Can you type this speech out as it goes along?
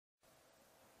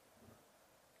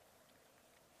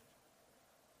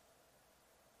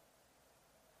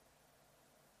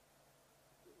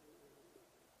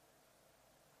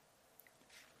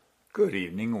Good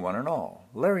evening, one and all.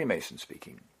 Larry Mason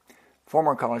speaking.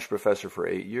 Former college professor for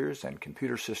 8 years and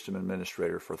computer system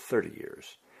administrator for 30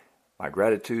 years. My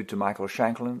gratitude to Michael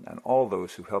Shanklin and all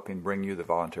those who help him bring you the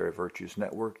Voluntary Virtues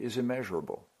Network is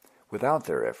immeasurable. Without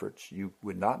their efforts, you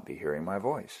would not be hearing my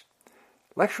voice.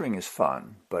 Lecturing is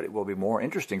fun, but it will be more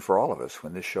interesting for all of us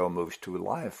when this show moves to a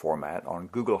live format on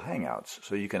Google Hangouts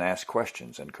so you can ask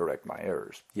questions and correct my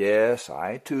errors. Yes,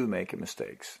 I too make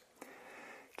mistakes.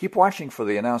 Keep watching for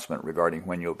the announcement regarding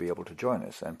when you'll be able to join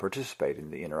us and participate in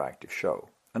the interactive show.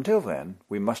 Until then,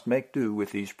 we must make do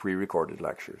with these pre-recorded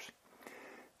lectures.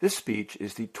 This speech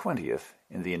is the 20th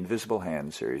in the Invisible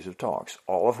Hand series of talks,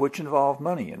 all of which involve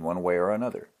money in one way or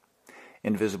another.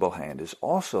 Invisible Hand is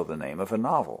also the name of a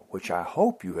novel, which I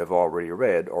hope you have already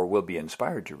read or will be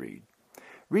inspired to read.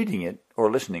 Reading it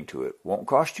or listening to it won't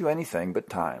cost you anything but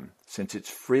time, since it's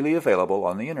freely available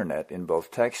on the internet in both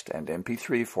text and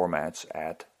MP3 formats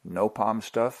at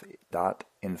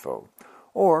nopomstuff.info.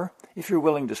 Or, if you're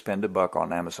willing to spend $1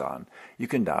 on Amazon, you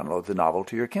can download the novel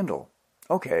to your Kindle.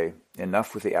 Okay,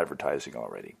 enough with the advertising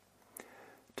already.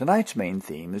 Tonight's main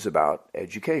theme is about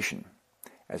education.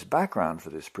 As background for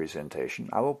this presentation,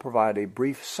 I will provide a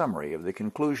brief summary of the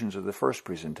conclusions of the first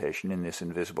presentation in this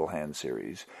Invisible Hand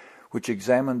series, which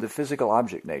examined the physical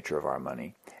object nature of our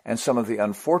money and some of the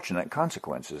unfortunate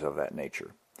consequences of that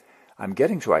nature. I'm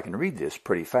getting so I can read this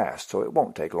pretty fast, so it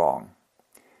won't take long.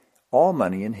 All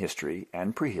money in history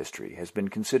and prehistory has been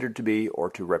considered to be or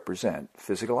to represent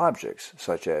physical objects,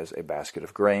 such as a basket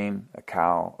of grain, a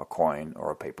cow, a coin,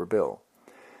 or a paper bill.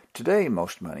 Today,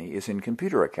 most money is in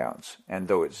computer accounts, and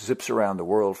though it zips around the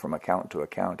world from account to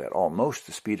account at almost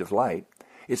the speed of light,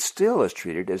 it still is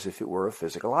treated as if it were a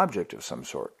physical object of some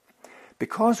sort.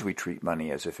 Because we treat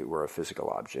money as if it were a physical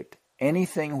object,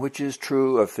 anything which is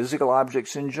true of physical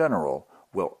objects in general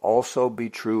will also be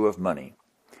true of money.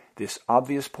 This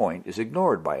obvious point is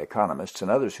ignored by economists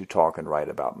and others who talk and write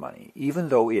about money, even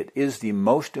though it is the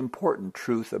most important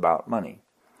truth about money.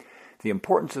 The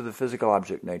importance of the physical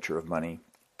object nature of money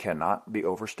cannot be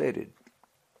overstated.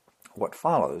 What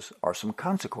follows are some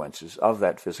consequences of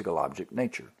that physical object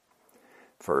nature.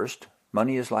 First,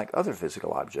 money is like other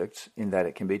physical objects in that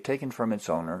it can be taken from its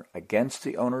owner against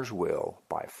the owner's will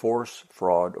by force,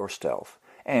 fraud, or stealth,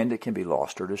 and it can be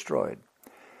lost or destroyed.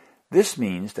 This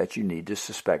means that you need to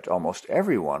suspect almost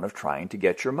everyone of trying to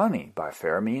get your money by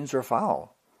fair means or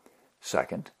foul.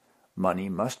 Second, money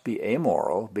must be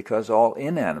amoral because all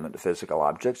inanimate physical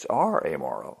objects are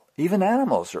amoral. Even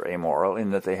animals are amoral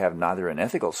in that they have neither an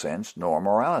ethical sense nor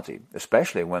morality,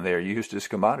 especially when they are used as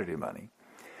commodity money.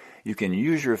 You can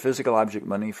use your physical object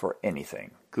money for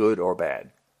anything, good or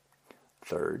bad.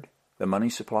 Third, the money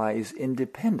supply is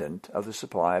independent of the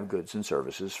supply of goods and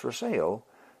services for sale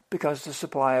because the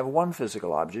supply of one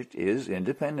physical object is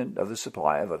independent of the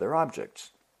supply of other objects.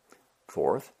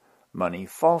 Fourth, money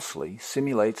falsely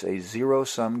simulates a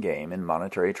zero-sum game in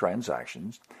monetary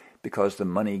transactions because the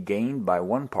money gained by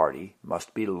one party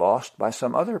must be lost by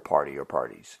some other party or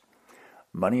parties.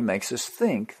 Money makes us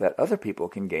think that other people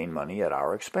can gain money at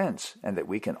our expense, and that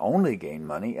we can only gain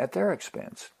money at their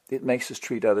expense. It makes us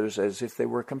treat others as if they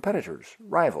were competitors,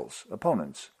 rivals,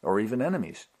 opponents, or even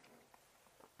enemies.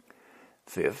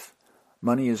 Fifth,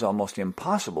 money is almost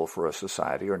impossible for a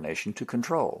society or nation to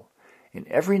control. In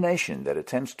every nation that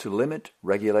attempts to limit,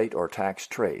 regulate, or tax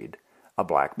trade, a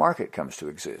black market comes to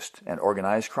exist, and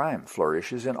organized crime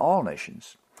flourishes in all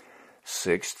nations.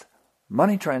 Sixth,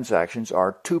 money transactions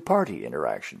are two-party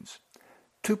interactions.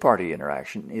 Two-party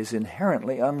interaction is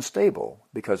inherently unstable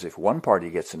because if one party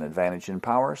gets an advantage in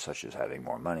power, such as having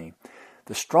more money,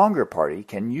 the stronger party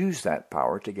can use that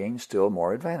power to gain still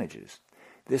more advantages.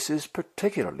 This is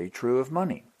particularly true of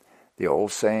money. The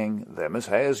old saying, "them as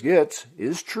has gets,"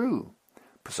 is true.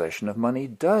 Possession of money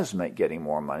does make getting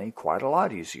more money quite a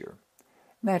lot easier.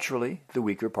 Naturally, the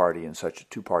weaker party in such a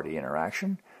two-party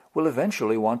interaction will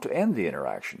eventually want to end the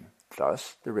interaction.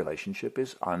 Thus, the relationship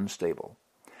is unstable.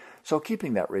 So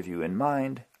keeping that review in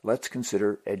mind, let's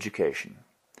consider education.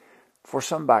 For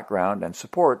some background and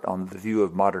support on the view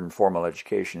of modern formal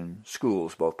education,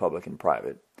 schools, both public and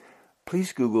private,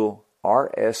 please Google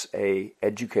RSA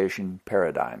Education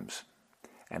Paradigms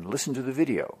and listen to the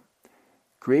video.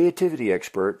 Creativity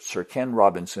expert Sir Ken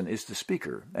Robinson is the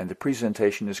speaker, and the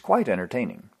presentation is quite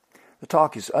entertaining. The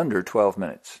talk is under 12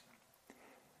 minutes.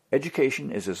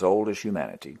 Education is as old as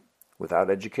humanity. Without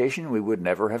education, we would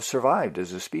never have survived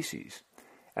as a species.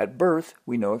 At birth,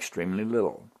 we know extremely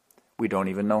little. We don't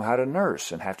even know how to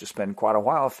nurse and have to spend quite a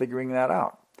while figuring that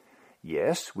out.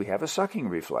 Yes, we have a sucking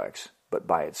reflex, but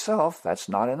by itself, that's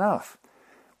not enough.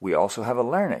 We also have a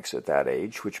larynx at that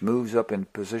age, which moves up in a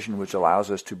position which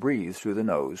allows us to breathe through the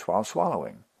nose while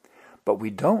swallowing. But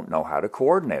we don't know how to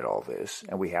coordinate all this,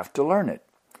 and we have to learn it.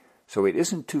 So it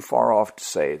isn't too far off to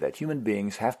say that human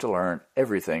beings have to learn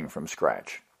everything from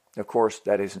scratch. Of course,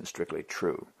 that isn't strictly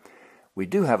true. We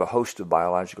do have a host of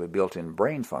biologically built-in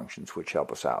brain functions which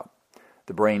help us out.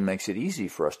 The brain makes it easy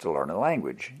for us to learn a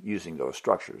language, using those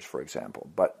structures, for example.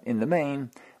 But in the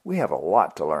main, we have a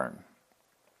lot to learn.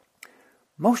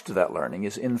 Most of that learning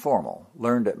is informal,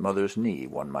 learned at mother's knee,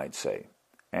 one might say.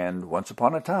 And once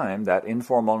upon a time, that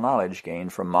informal knowledge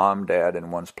gained from mom, dad,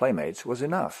 and one's playmates was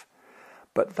enough.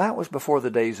 But that was before the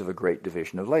days of a great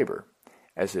division of labor.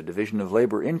 As the division of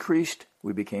labor increased,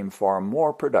 we became far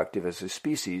more productive as a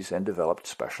species and developed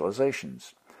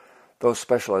specializations. Those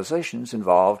specializations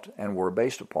involved and were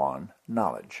based upon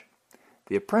knowledge.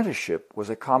 The apprenticeship was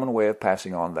a common way of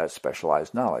passing on that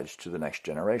specialized knowledge to the next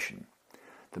generation.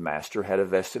 The master had a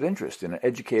vested interest in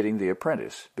educating the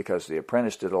apprentice because the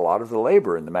apprentice did a lot of the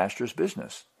labor in the master's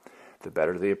business. The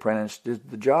better the apprentice did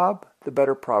the job, the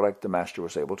better product the master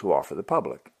was able to offer the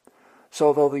public.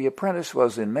 So though the apprentice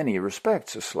was in many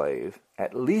respects a slave,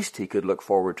 at least he could look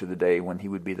forward to the day when he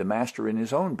would be the master in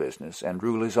his own business and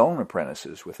rule his own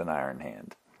apprentices with an iron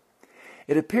hand.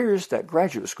 It appears that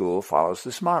graduate school follows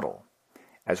this model.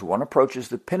 As one approaches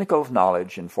the pinnacle of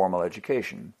knowledge in formal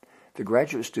education, the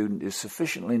graduate student is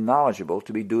sufficiently knowledgeable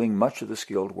to be doing much of the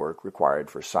skilled work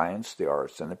required for science, the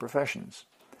arts, and the professions.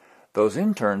 Those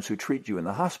interns who treat you in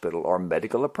the hospital are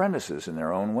medical apprentices in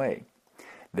their own way.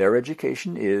 Their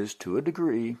education is, to a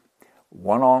degree,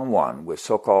 one-on-one with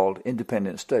so-called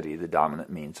independent study, the dominant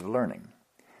means of learning.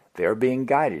 They are being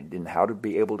guided in how to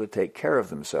be able to take care of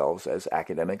themselves as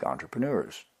academic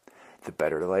entrepreneurs. The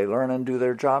better they learn and do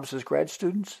their jobs as grad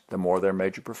students, the more their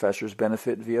major professors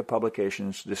benefit via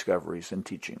publications, discoveries, and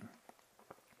teaching.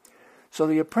 So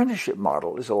the apprenticeship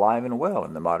model is alive and well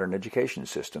in the modern education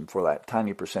system for that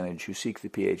tiny percentage who seek the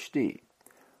PhD.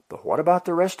 But what about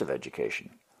the rest of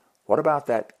education? What about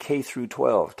that K through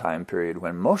 12 time period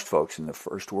when most folks in the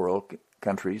first world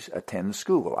countries attend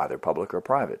school, either public or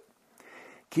private?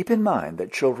 Keep in mind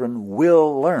that children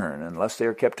will learn unless they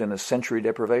are kept in a sensory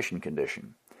deprivation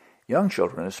condition. Young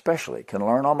children especially can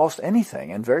learn almost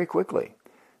anything and very quickly.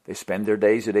 They spend their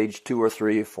days at age 2 or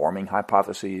 3 forming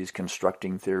hypotheses,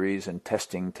 constructing theories, and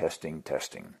testing.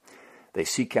 They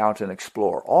seek out and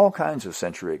explore all kinds of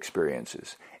sensory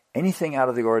experiences. Anything out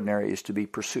of the ordinary is to be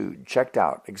pursued, checked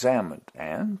out, examined,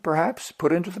 and perhaps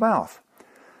put into the mouth.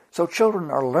 So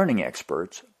children are learning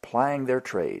experts, plying their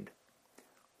trade.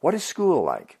 What is school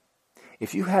like?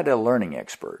 If you had a learning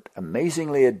expert,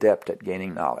 amazingly adept at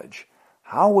gaining knowledge,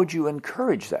 how would you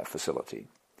encourage that facility?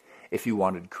 If you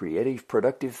wanted creative,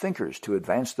 productive thinkers to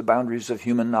advance the boundaries of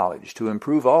human knowledge, to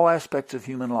improve all aspects of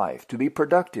human life, to be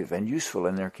productive and useful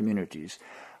in their communities,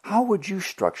 how would you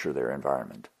structure their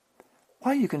environment?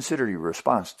 While you consider your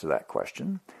response to that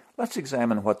question, let's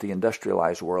examine what the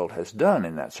industrialized world has done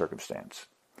in that circumstance.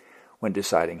 When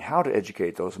deciding how to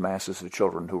educate those masses of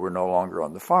children who were no longer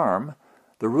on the farm,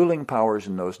 the ruling powers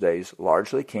in those days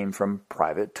largely came from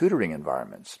private tutoring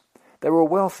environments. They were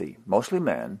wealthy, mostly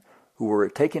men, who were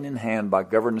taken in hand by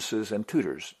governesses and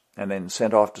tutors, and then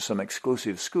sent off to some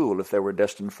exclusive school if they were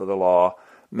destined for the law,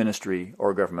 ministry,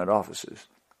 or government offices.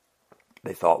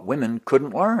 They thought women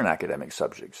couldn't learn academic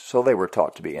subjects, so they were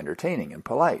taught to be entertaining and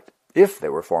polite, if they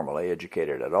were formally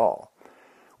educated at all.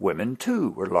 Women, too,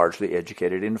 were largely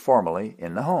educated informally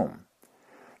in the home.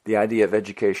 The idea of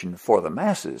education for the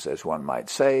masses, as one might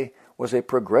say, was a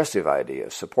progressive idea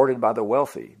supported by the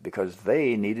wealthy because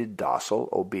they needed docile,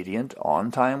 obedient,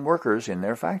 on-time workers in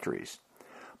their factories.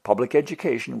 Public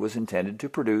education was intended to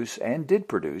produce and did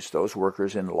produce those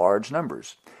workers in large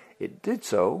numbers. It did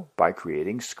so by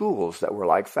creating schools that were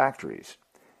like factories.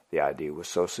 The idea was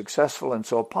so successful and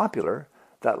so popular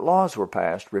that laws were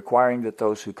passed requiring that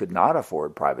those who could not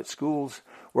afford private schools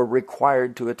were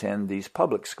required to attend these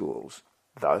public schools.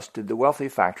 Thus did the wealthy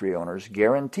factory owners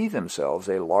guarantee themselves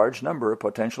a large number of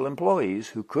potential employees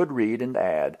who could read and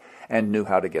add and knew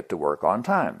how to get to work on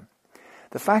time.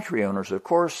 The factory owners, of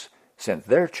course, sent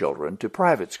their children to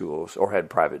private schools or had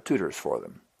private tutors for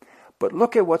them. But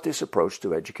look at what this approach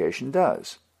to education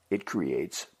does. It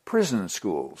creates prison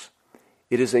schools.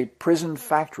 It is a prison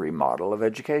factory model of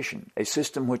education, a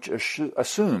system which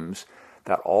assumes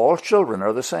that all children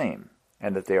are the same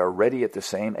and that they are ready at the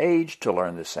same age to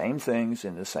learn the same things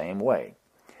in the same way.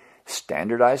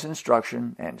 Standardized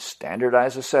instruction and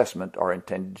standardized assessment are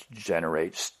intended to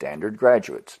generate standard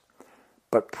graduates.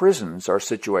 But prisons are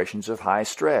situations of high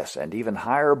stress and even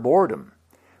higher boredom.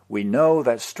 We know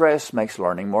that stress makes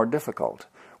learning more difficult.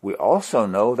 We also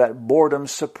know that boredom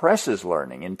suppresses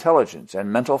learning, intelligence,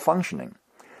 and mental functioning.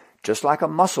 Just like a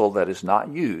muscle that is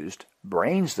not used,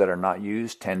 brains that are not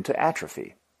used tend to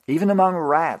atrophy. Even among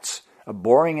rats, a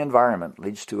boring environment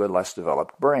leads to a less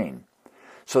developed brain.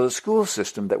 So the school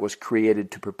system that was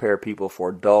created to prepare people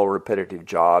for dull, repetitive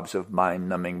jobs of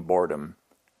mind-numbing boredom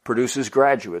produces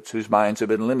graduates whose minds have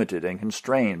been limited and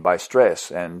constrained by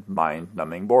stress and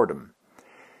mind-numbing boredom.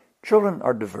 Children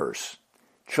are diverse.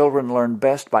 Children learn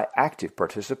best by active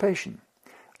participation.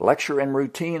 Lecture and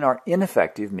routine are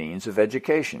ineffective means of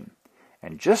education.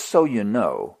 And just so you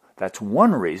know, that's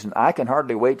one reason I can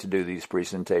hardly wait to do these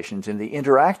presentations in the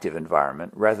interactive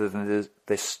environment rather than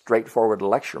the straightforward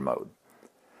lecture mode.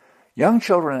 Young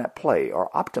children at play are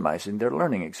optimizing their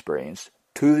learning experience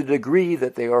to the degree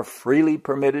that they are freely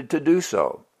permitted to do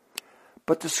so.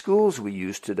 But the schools we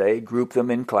use today group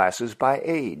them in classes by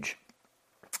age,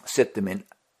 sit them in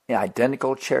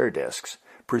identical chair desks,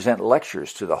 present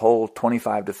lectures to the whole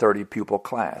 25 to 30 pupil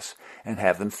class, and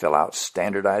have them fill out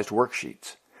standardized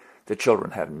worksheets. The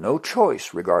children have no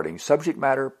choice regarding subject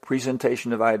matter,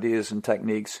 presentation of ideas and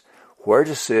techniques, where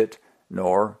to sit,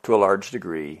 nor, to a large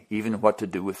degree, even what to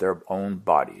do with their own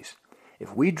bodies.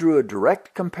 If we drew a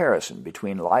direct comparison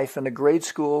between life in a grade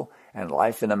school and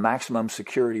life in a maximum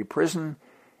security prison,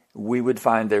 we would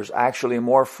find there's actually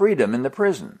more freedom in the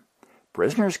prison.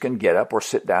 Prisoners can get up or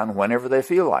sit down whenever they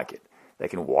feel like it. They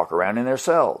can walk around in their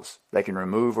cells. They can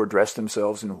remove or dress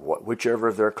themselves in whichever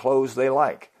of their clothes they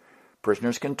like.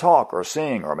 Prisoners can talk or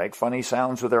sing or make funny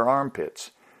sounds with their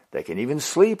armpits. They can even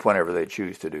sleep whenever they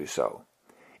choose to do so.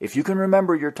 If you can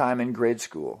remember your time in grade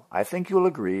school, I think you'll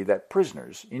agree that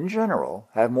prisoners, in general,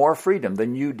 have more freedom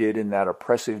than you did in that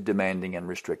oppressive, demanding, and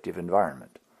restrictive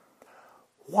environment.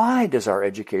 Why does our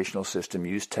educational system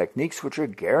use techniques which are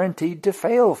guaranteed to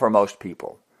fail for most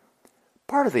people?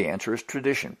 Part of the answer is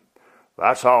tradition.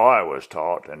 That's how I was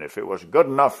taught, and if it was good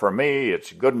enough for me,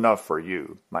 it's good enough for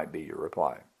you, might be your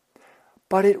reply.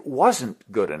 But it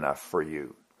wasn't good enough for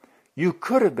you. You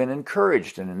could have been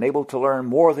encouraged and enabled to learn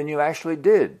more than you actually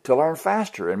did, to learn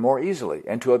faster and more easily,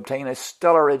 and to obtain a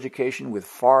stellar education with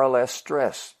far less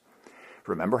stress.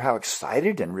 Remember how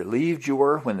excited and relieved you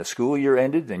were when the school year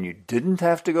ended and you didn't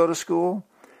have to go to school?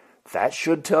 That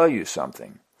should tell you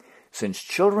something. Since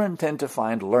children tend to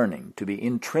find learning to be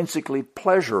intrinsically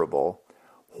pleasurable,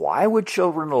 why would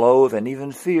children loathe and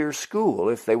even fear school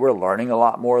if they were learning a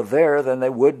lot more there than they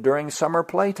would during summer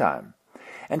playtime?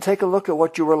 And take a look at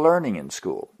what you were learning in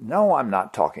school. No, I'm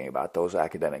not talking about those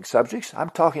academic subjects. I'm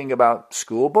talking about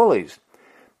school bullies,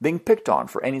 being picked on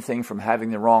for anything from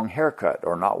having the wrong haircut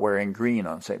or not wearing green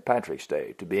on St. Patrick's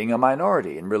Day, to being a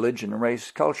minority in religion and race,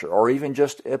 culture, or even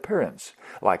just appearance,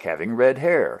 like having red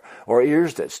hair or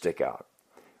ears that stick out.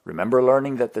 Remember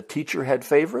learning that the teacher had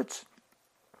favorites?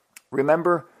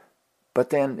 Remember,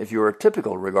 but then if you are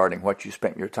typical regarding what you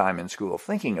spent your time in school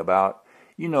thinking about,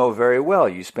 you know very well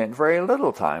you spent very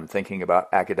little time thinking about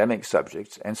academic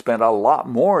subjects and spent a lot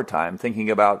more time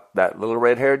thinking about that little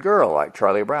red-haired girl like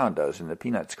Charlie Brown does in the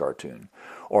Peanuts cartoon.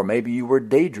 Or maybe you were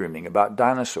daydreaming about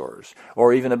dinosaurs,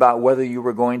 or even about whether you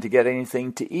were going to get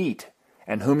anything to eat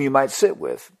and whom you might sit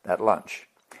with at lunch.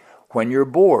 When you're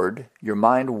bored, your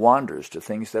mind wanders to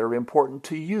things that are important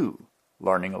to you.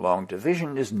 Learning along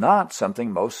division is not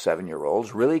something most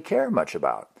 7-year-olds really care much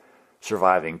about.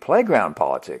 Surviving playground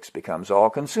politics becomes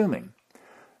all-consuming.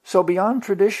 So beyond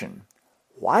tradition,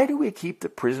 why do we keep the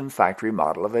prison factory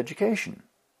model of education?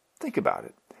 Think about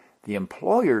it. The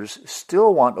employers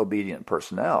still want obedient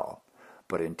personnel,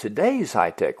 but in today's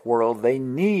high-tech world, they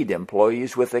need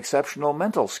employees with exceptional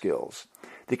mental skills.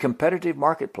 The competitive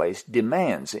marketplace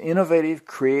demands innovative,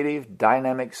 creative,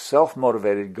 dynamic,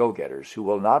 self-motivated go-getters who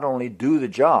will not only do the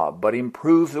job, but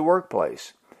improve the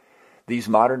workplace. These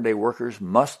modern-day workers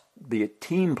must be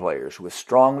team players with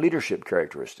strong leadership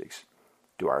characteristics.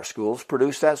 Do our schools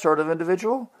produce that sort of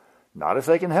individual? Not if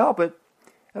they can help it.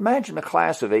 Imagine a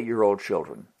class of 8-year-old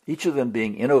children, each of them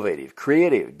being innovative,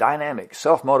 creative, dynamic,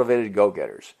 self-motivated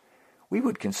go-getters. We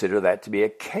would consider that to be a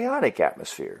chaotic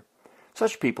atmosphere.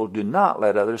 Such people do not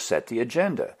let others set the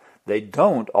agenda. They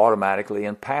don't automatically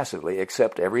and passively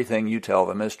accept everything you tell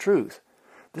them as truth.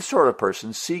 This sort of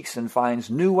person seeks and finds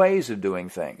new ways of doing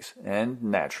things, and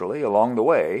naturally, along the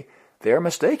way, they are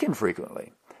mistaken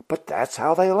frequently. But that's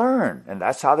how they learn, and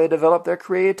that's how they develop their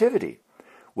creativity.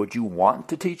 Would you want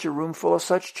to teach a room full of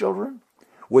such children?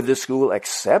 Would the school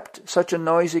accept such a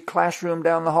noisy classroom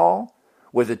down the hall?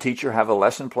 Would the teacher have a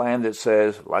lesson plan that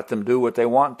says, let them do what they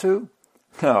want to?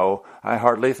 No, I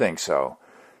hardly think so.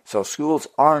 So schools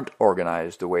aren't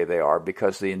organized the way they are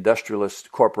because the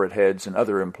industrialist corporate heads and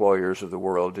other employers of the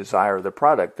world desire the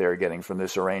product they are getting from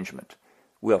this arrangement.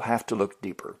 we'll have to look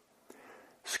deeper.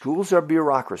 Schools are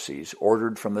bureaucracies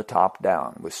ordered from the top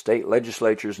down, with state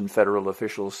legislatures and federal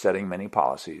officials setting many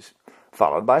policies,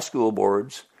 followed by school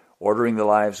boards, ordering the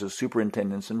lives of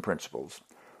superintendents and principals,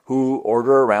 who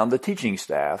order around the teaching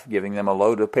staff, giving them a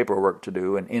load of paperwork to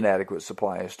do and inadequate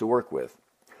supplies to work with.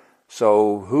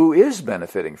 So who is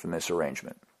benefiting from this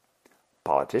arrangement?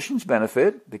 Politicians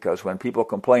benefit because when people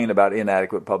complain about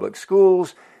inadequate public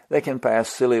schools, they can pass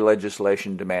silly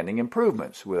legislation demanding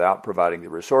improvements without providing the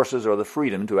resources or the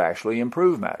freedom to actually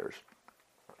improve matters.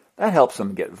 That helps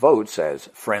them get votes as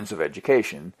friends of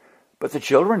education, but the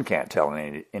children can't tell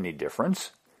any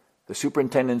difference. The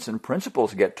superintendents and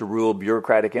principals get to rule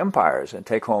bureaucratic empires and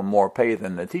take home more pay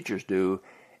than the teachers do,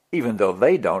 even though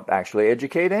they don't actually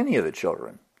educate any of the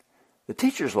children. The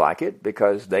teachers like it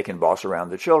because they can boss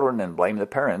around the children and blame the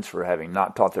parents for having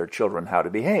not taught their children how to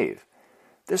behave.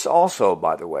 This also,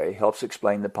 by the way, helps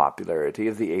explain the popularity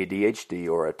of the ADHD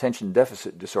or attention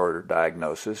deficit disorder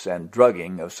diagnosis and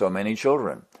drugging of so many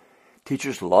children.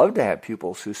 Teachers love to have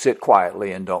pupils who sit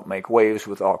quietly and don't make waves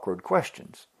with awkward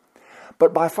questions.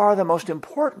 But by far the most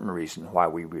important reason why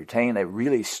we retain a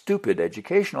really stupid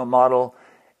educational model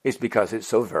is because it's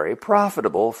so very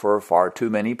profitable for far too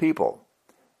many people.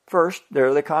 First, there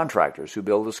are the contractors who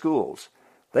build the schools.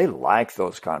 They like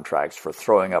those contracts for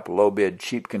throwing up low-bid,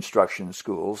 cheap construction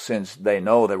schools since they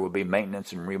know there will be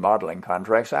maintenance and remodeling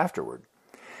contracts afterward.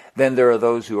 Then there are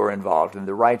those who are involved in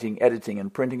the writing, editing,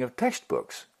 and printing of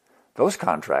textbooks. Those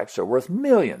contracts are worth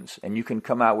millions, and you can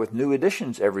come out with new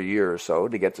editions every year or so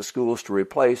to get the schools to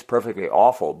replace perfectly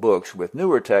awful books with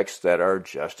newer texts that are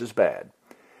just as bad.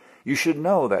 You should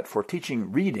know that for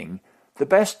teaching reading, the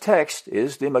best text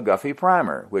is the McGuffey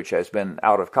Primer, which has been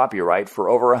out of copyright for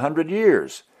over 100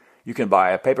 years. You can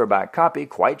buy a paperback copy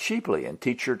quite cheaply and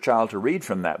teach your child to read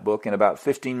from that book in about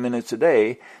 15 minutes a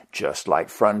day, just like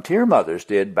frontier mothers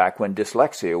did back when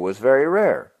dyslexia was very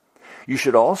rare. You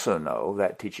should also know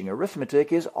that teaching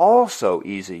arithmetic is also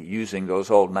easy using those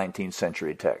old 19th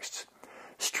century texts.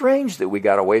 Strange that we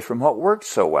got away from what worked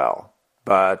so well.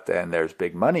 But then there's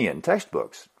big money in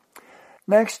textbooks.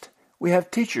 Next, we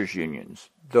have teachers' unions.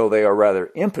 Though they are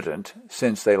rather impotent,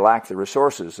 since they lack the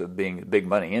resources of being big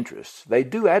money interests, they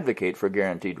do advocate for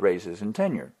guaranteed raises and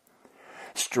tenure.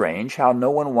 Strange how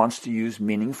no one wants to use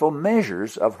meaningful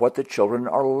measures of what the children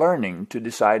are learning to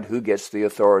decide who gets the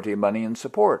authority, money, and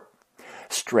support.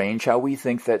 Strange how we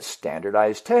think that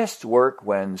standardized tests work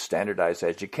when standardized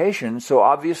education so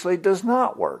obviously does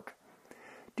not work.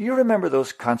 Do you remember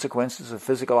those consequences of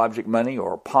physical object money,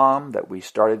 or POM, that we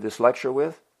started this lecture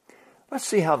with? Let's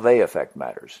see how they affect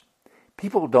matters.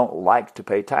 People don't like to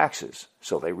pay taxes,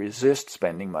 so they resist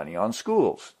spending money on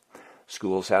schools.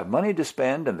 Schools have money to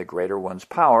spend, and the greater one's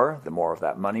power, the more of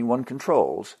that money one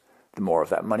controls, the more of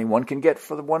that money one can get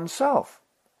for oneself.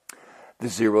 The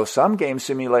zero-sum game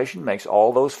simulation makes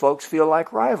all those folks feel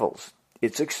like rivals.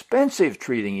 It's expensive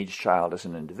treating each child as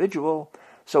an individual,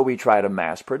 so we try to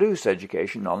mass-produce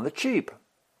education on the cheap.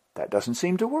 That doesn't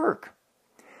seem to work.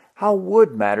 How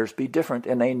would matters be different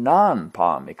in a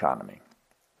non-POM economy?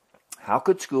 How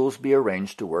could schools be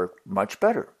arranged to work much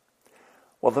better?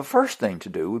 Well, the first thing to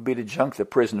do would be to junk the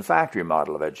prison factory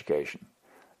model of education.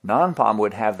 Non-POM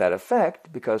would have that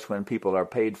effect because when people are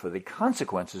paid for the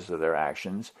consequences of their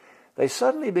actions, they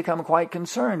suddenly become quite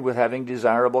concerned with having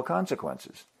desirable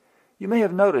consequences. You may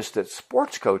have noticed that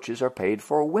sports coaches are paid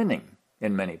for winning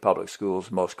in many public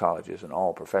schools, most colleges, and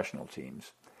all professional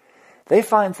teams. They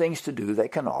find things to do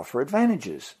that can offer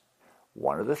advantages.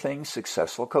 One of the things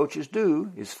successful coaches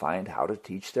do is find how to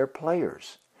teach their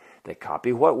players. They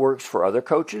copy what works for other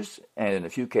coaches, and in a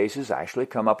few cases actually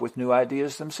come up with new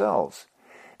ideas themselves.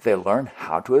 They learn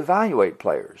how to evaluate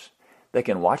players. They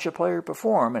can watch a player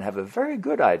perform and have a very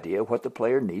good idea what the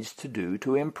player needs to do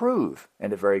to improve,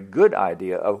 and a very good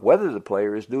idea of whether the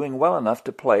player is doing well enough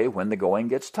to play when the going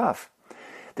gets tough.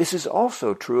 This is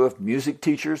also true of music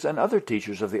teachers and other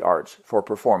teachers of the arts for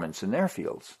performance in their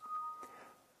fields.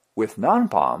 With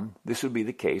non-POM, this would be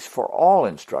the case for all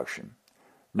instruction.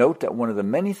 Note that one of the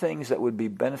many things that would be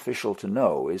beneficial to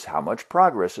know is how much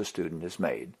progress a student has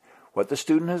made, what the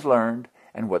student has learned,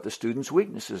 and what the student's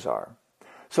weaknesses are.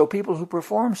 So people who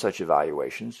perform such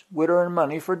evaluations would earn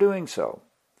money for doing so.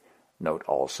 Note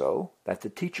also that the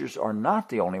teachers are not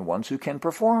the only ones who can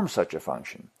perform such a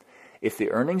function. If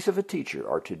the earnings of a teacher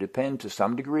are to depend to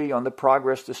some degree on the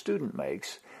progress the student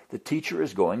makes, the teacher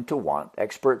is going to want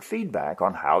expert feedback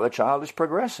on how the child is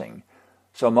progressing,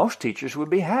 so most teachers would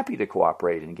be happy to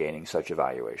cooperate in gaining such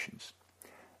evaluations.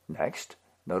 Next,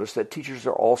 notice that teachers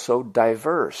are also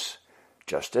diverse.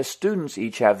 Just as students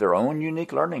each have their own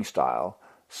unique learning style,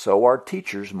 so are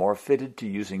teachers more fitted to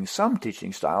using some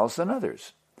teaching styles than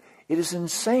others. It is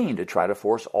insane to try to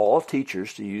force all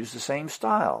teachers to use the same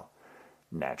style.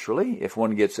 Naturally, if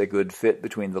one gets a good fit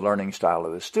between the learning style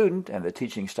of the student and the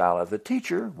teaching style of the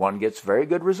teacher, one gets very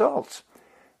good results.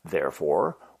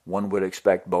 Therefore, one would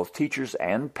expect both teachers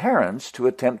and parents to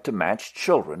attempt to match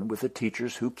children with the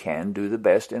teachers who can do the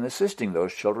best in assisting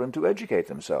those children to educate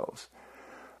themselves.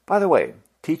 By the way,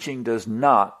 teaching does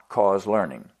not cause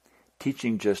learning.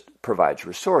 Teaching just provides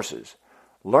resources.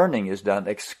 Learning is done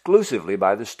exclusively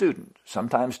by the student,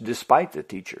 sometimes despite the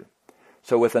teacher.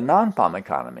 So with a non-POM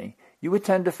economy, you would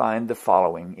tend to find the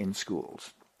following in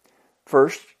schools.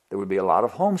 First, there would be a lot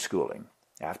of homeschooling.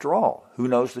 After all, who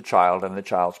knows the child and the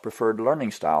child's preferred learning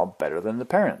style better than the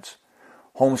parents?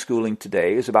 Homeschooling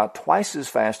today is about twice as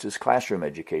fast as classroom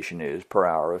education is per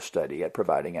hour of study at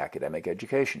providing academic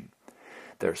education.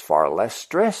 There's far less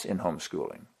stress in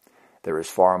homeschooling. There is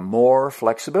far more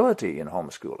flexibility in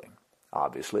homeschooling.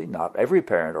 Obviously, not every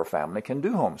parent or family can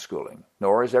do homeschooling,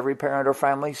 nor is every parent or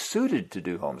family suited to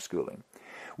do homeschooling.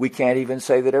 We can't even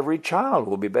say that every child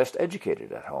will be best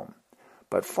educated at home.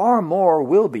 But far more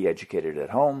will be educated at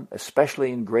home,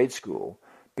 especially in grade school,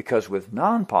 because with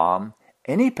non-POM,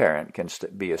 any parent can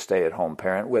be a stay-at-home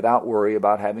parent without worry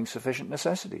about having sufficient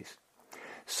necessities.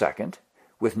 Second,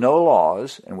 with no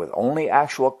laws and with only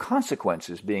actual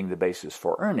consequences being the basis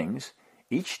for earnings,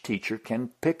 each teacher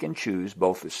can pick and choose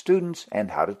both the students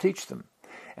and how to teach them,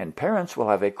 and parents will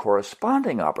have a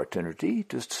corresponding opportunity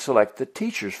to select the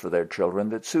teachers for their children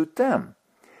that suit them.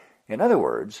 In other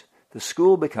words, the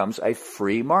school becomes a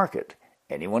free market.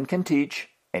 Anyone can teach,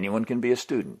 anyone can be a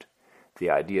student. The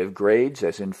idea of grades,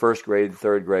 as in first grade,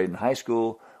 third grade, and high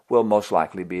school, will most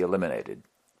likely be eliminated.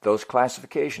 Those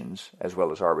classifications, as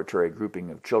well as arbitrary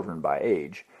grouping of children by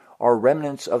age, are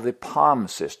remnants of the POM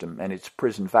system and its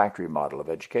prison factory model of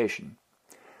education.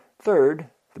 Third,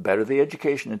 the better the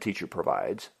education a teacher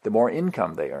provides, the more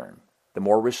income they earn, the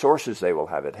more resources they will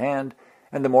have at hand,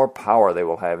 and the more power they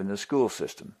will have in the school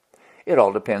system. It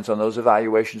all depends on those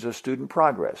evaluations of student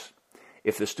progress.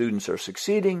 If the students are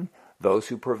succeeding, those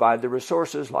who provide the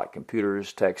resources like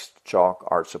computers, text, chalk,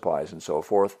 art supplies, and so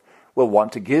forth will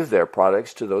want to give their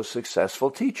products to those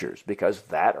successful teachers because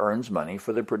that earns money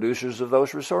for the producers of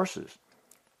those resources.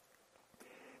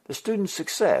 The student's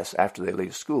success after they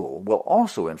leave school will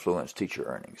also influence teacher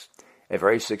earnings. A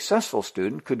very successful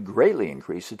student could greatly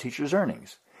increase the teacher's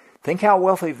earnings. Think how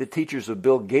wealthy the teachers of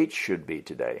Bill Gates should be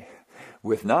today.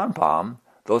 With non-POM,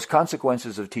 those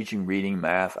consequences of teaching reading,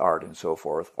 math, art, and so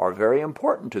forth are very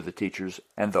important to the teachers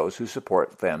and those who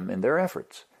support them in their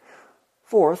efforts.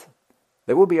 Fourth,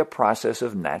 there will be a process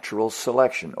of natural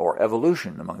selection or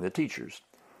evolution among the teachers.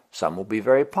 Some will be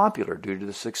very popular due to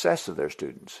the success of their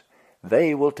students.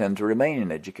 They will tend to remain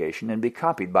in education and be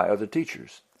copied by other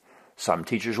teachers. Some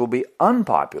teachers will be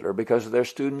unpopular because of their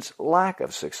students' lack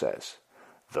of success.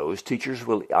 Those teachers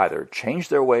will either change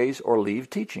their ways or leave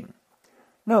teaching.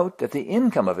 Note that the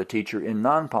income of a teacher in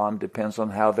non-POM depends on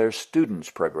how their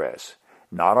students progress,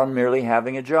 not on merely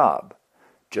having a job.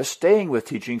 Just staying with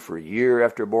teaching for year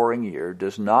after boring year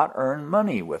does not earn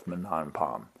money with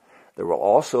non-POM. There will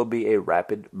also be a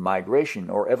rapid migration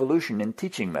or evolution in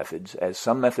teaching methods, as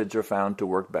some methods are found to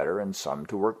work better and some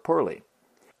to work poorly.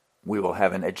 We will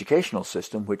have an educational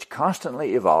system which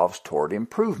constantly evolves toward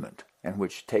improvement and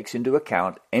which takes into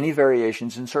account any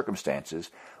variations in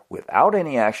circumstances without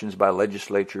any actions by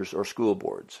legislatures or school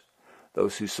boards.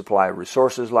 Those who supply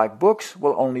resources like books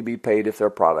will only be paid if their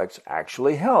products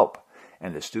actually help,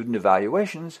 and the student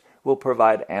evaluations will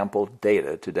provide ample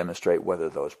data to demonstrate whether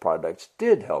those products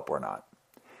did help or not.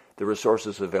 The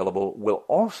resources available will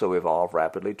also evolve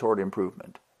rapidly toward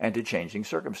improvement and to changing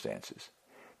circumstances.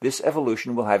 This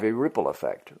evolution will have a ripple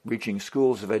effect, reaching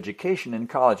schools of education and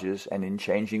colleges and in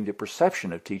changing the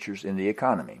perception of teachers in the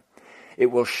economy. It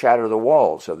will shatter the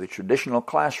walls of the traditional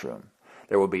classroom.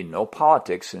 There will be no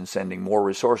politics in sending more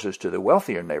resources to the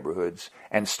wealthier neighborhoods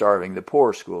and starving the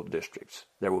poor school districts.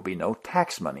 There will be no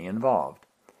tax money involved.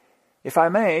 If I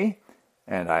may,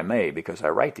 and I may because I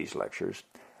write these lectures,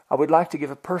 I would like to give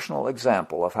a personal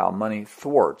example of how money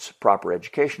thwarts proper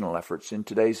educational efforts in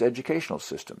today's educational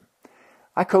system.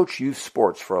 I coach youth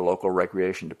sports for a local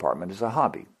recreation department as a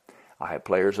hobby. I have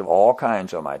players of all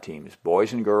kinds on my teams,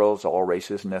 boys and girls, all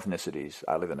races and ethnicities.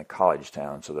 I live in a college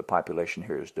town, so the population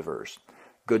here is diverse.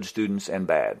 Good students and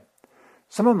bad.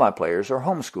 Some of my players are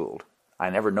homeschooled. I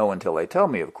never know until they tell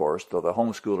me, of course, though the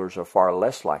homeschoolers are far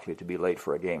less likely to be late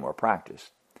for a game or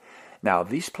practice. Now,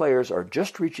 these players are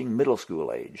just reaching middle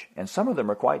school age, and some of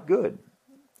them are quite good.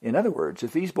 In other words,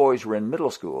 if these boys were in middle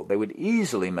school, they would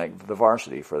easily make the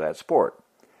varsity for that sport.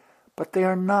 but they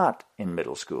are not in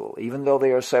middle school, even though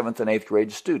they are 7th and 8th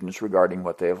grade students regarding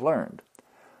what they have learned.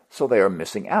 So they are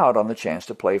missing out on the chance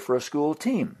to play for a school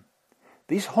team.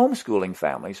 These homeschooling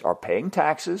families are paying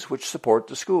taxes which support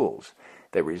the schools.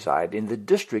 They reside in the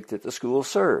district that the school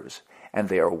serves, and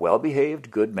they are well-behaved,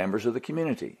 good members of the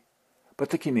community. But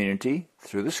the community,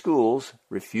 through the schools,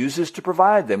 refuses to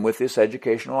provide them with this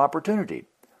educational opportunity.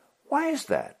 Why is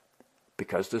that?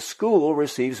 Because the school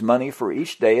receives money for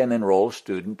each day an enrolled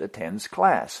student attends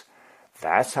class.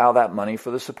 That's how that money for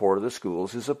the support of the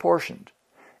schools is apportioned.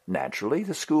 Naturally,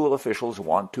 the school officials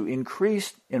want to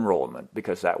increase enrollment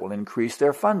because that will increase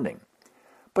their funding.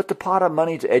 But the pot of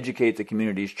money to educate the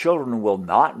community's children will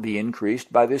not be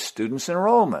increased by this student's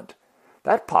enrollment.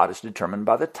 That pot is determined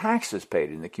by the taxes paid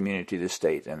in the community, the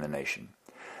state, and the nation.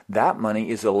 That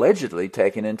money is allegedly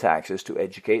taken in taxes to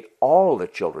educate all the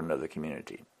children of the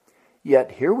community.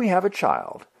 Yet here we have a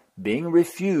child being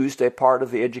refused a part of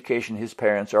the education his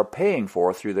parents are paying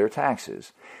for through their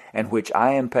taxes, and which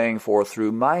I am paying for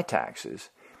through my taxes,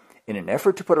 in an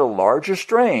effort to put a larger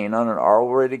strain on an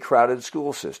already crowded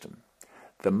school system.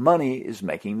 The money is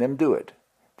making them do it.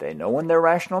 They know in their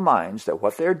rational minds that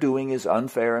what they're doing is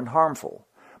unfair and harmful,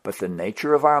 but the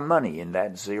nature of our money in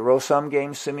that zero-sum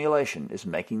game simulation is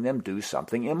making them do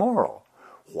something immoral.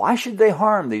 Why should they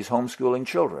harm these homeschooling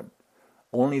children?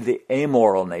 Only the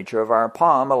amoral nature of our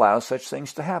POM allows such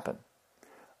things to happen.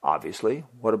 Obviously,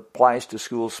 what applies to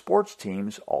school sports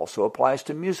teams also applies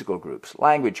to musical groups,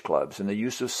 language clubs, and the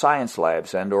use of science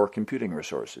labs and/or computing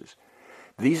resources.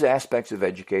 These aspects of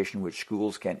education which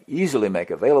schools can easily make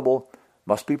available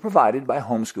must be provided by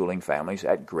homeschooling families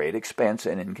at great expense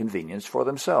and inconvenience for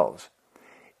themselves.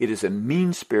 It is a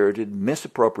mean-spirited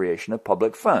misappropriation of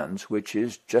public funds, which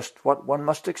is just what one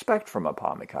must expect from a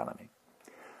POM economy.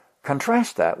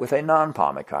 Contrast that with a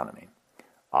non-POM economy.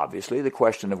 Obviously, the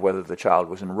question of whether the child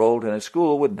was enrolled in a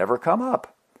school would never come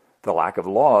up. The lack of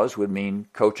laws would mean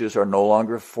coaches are no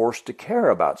longer forced to care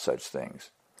about such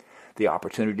things. The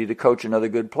opportunity to coach another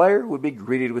good player would be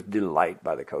greeted with delight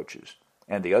by the coaches,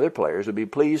 and the other players would be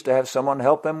pleased to have someone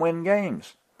help them win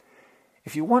games.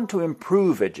 If you want to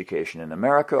improve education in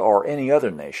America or any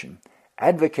other nation,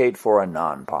 advocate for a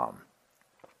non-POM.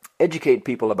 Educate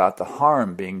people about the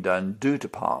harm being done due to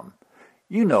POM.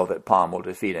 You know that POM will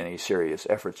defeat any serious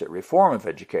efforts at reform of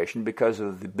education because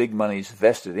of the big money's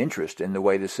vested interest in the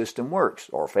way the system works,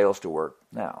 or fails to work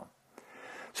now.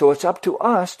 So it's up to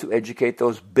us to educate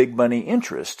those big money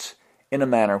interests in a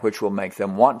manner which will make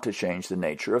them want to change the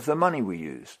nature of the money we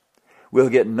use. We'll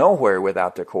get nowhere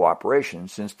without their cooperation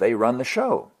since they run the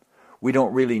show. We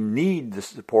don't really need the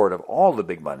support of all the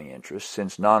big money interests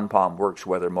since non-POM works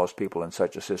whether most people in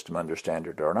such a system understand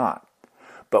it or not.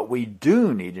 But we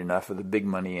do need enough of the big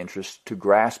money interests to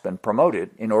grasp and promote it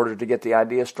in order to get the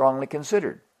idea strongly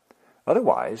considered.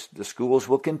 Otherwise, the schools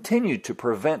will continue to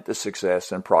prevent the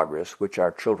success and progress which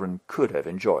our children could have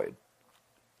enjoyed.